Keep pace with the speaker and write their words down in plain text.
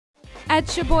At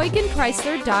Sheboygan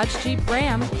Chrysler Dodge Jeep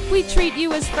Ram, we treat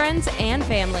you as friends and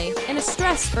family in a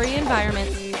stress-free environment.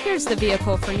 Here's the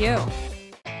vehicle for you.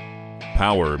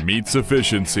 Power meets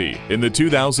efficiency in the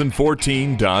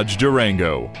 2014 Dodge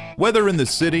Durango. Whether in the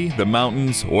city, the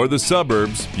mountains, or the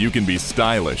suburbs, you can be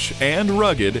stylish and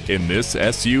rugged in this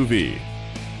SUV.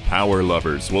 Power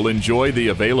lovers will enjoy the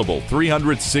available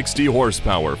 360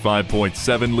 horsepower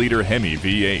 5.7-liter Hemi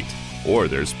V8. Or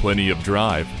there's plenty of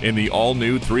drive in the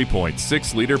all-new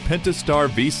 3.6-liter Pentastar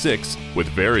V6 with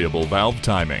variable valve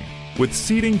timing. With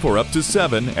seating for up to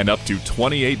 7 and up to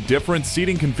 28 different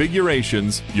seating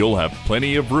configurations, you'll have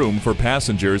plenty of room for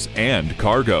passengers and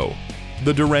cargo.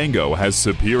 The Durango has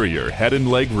superior head and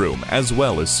leg room as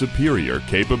well as superior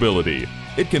capability.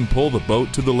 It can pull the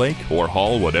boat to the lake or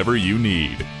haul whatever you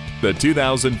need. The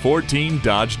 2014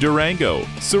 Dodge Durango,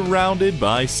 surrounded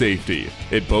by safety.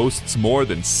 It boasts more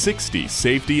than 60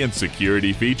 safety and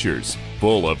security features.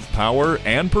 Full of power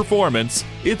and performance,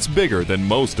 it's bigger than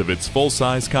most of its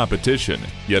full-size competition,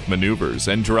 yet maneuvers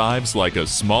and drives like a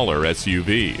smaller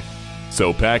SUV.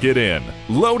 So pack it in,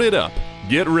 load it up,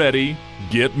 get ready,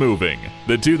 get moving.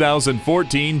 The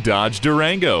 2014 Dodge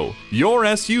Durango, your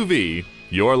SUV,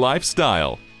 your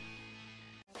lifestyle.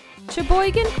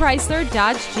 Sheboygan Chrysler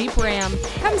Dodge Jeep Ram.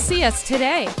 Come see us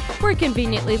today. We're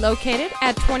conveniently located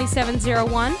at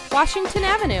 2701 Washington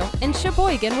Avenue in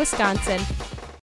Sheboygan, Wisconsin.